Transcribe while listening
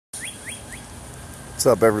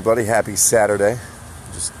What's up, everybody? Happy Saturday.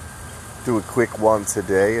 Just do a quick one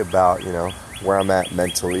today about, where I'm at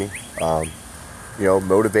mentally.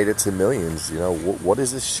 Motivated to Millions. What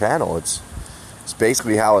is this channel? It's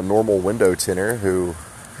basically how a normal window tinner who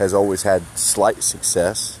has always had slight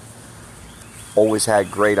success, always had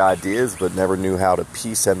great ideas, but never knew how to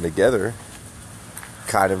piece them together,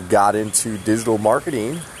 kind of got into digital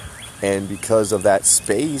marketing. And because of that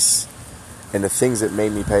space and the things that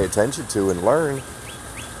made me pay attention to and learn,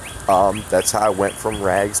 that's how I went from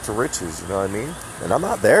rags to riches, you know what I mean? And I'm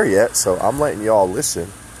not there yet, so I'm letting y'all listen.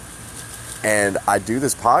 And I do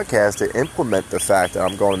this podcast to implement the fact that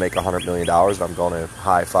I'm going to make $100 million and I'm going to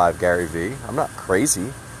high five Gary Vee. I'm not crazy.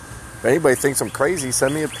 If anybody thinks I'm crazy,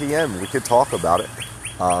 send me a PM. We could talk about it.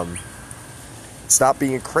 It's not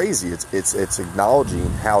being crazy. It's acknowledging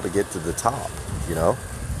how to get to the top, You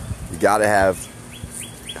got to have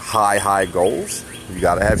high goals. You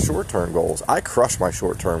got to have short-term goals. I crush my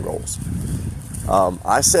short-term goals.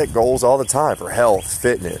 I set goals all the time for health,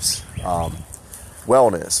 fitness,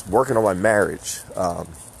 wellness, working on my marriage.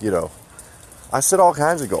 I set all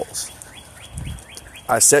kinds of goals.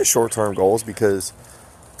 I set short-term goals because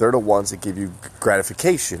they're the ones that give you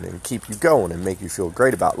gratification and keep you going and make you feel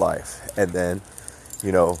great about life. And then,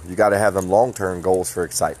 you got to have them long-term goals for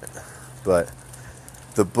excitement. But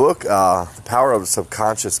the book, The Power of the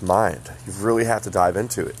Subconscious Mind, you really have to dive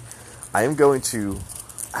into it. I am going to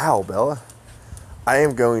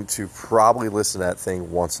probably listen to that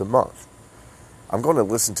thing once a month. I'm going to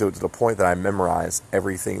listen to it to the point that I memorize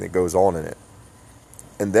everything that goes on in it.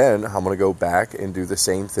 And then I'm going to go back and do the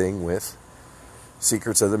same thing with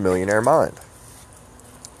Secrets of the Millionaire Mind.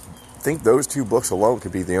 I think those two books alone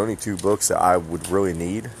could be the only two books that I would really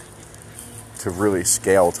need to really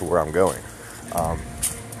scale to where I'm going.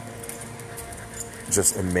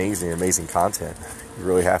 Just amazing content. You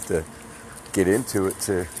really have to get into it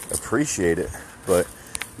to appreciate it. But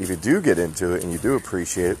if you do get into it and you do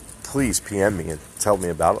appreciate it, please PM me and tell me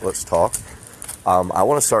about it. Let's talk. I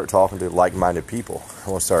want to start talking to like-minded people.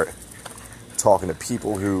 I want to start talking to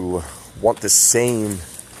people who want the same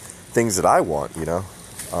things that I want,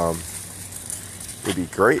 It'd be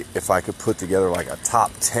great if I could put together like a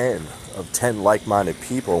top 10 of 10 like-minded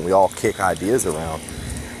people and we all kick ideas around.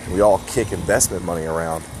 We all kick investment money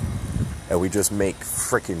around and we just make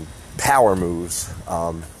freaking power moves.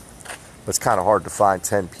 But it's kind of hard to find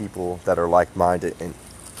 10 people that are like-minded and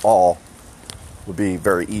all would be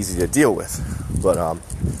very easy to deal with. But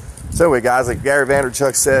so anyway, guys, like Gary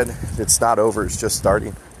Vaynerchuk said, it's not over, it's just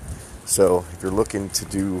starting. So if you're looking to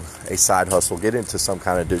do a side hustle, get into some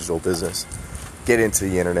kind of digital business, get into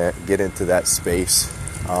the internet, get into that space.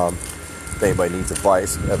 If anybody needs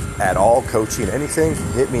advice at all, coaching, anything,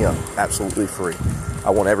 hit me up. Absolutely free. I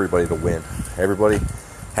want everybody to win. Everybody,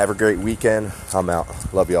 have a great weekend. I'm out.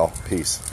 Love y'all. Peace.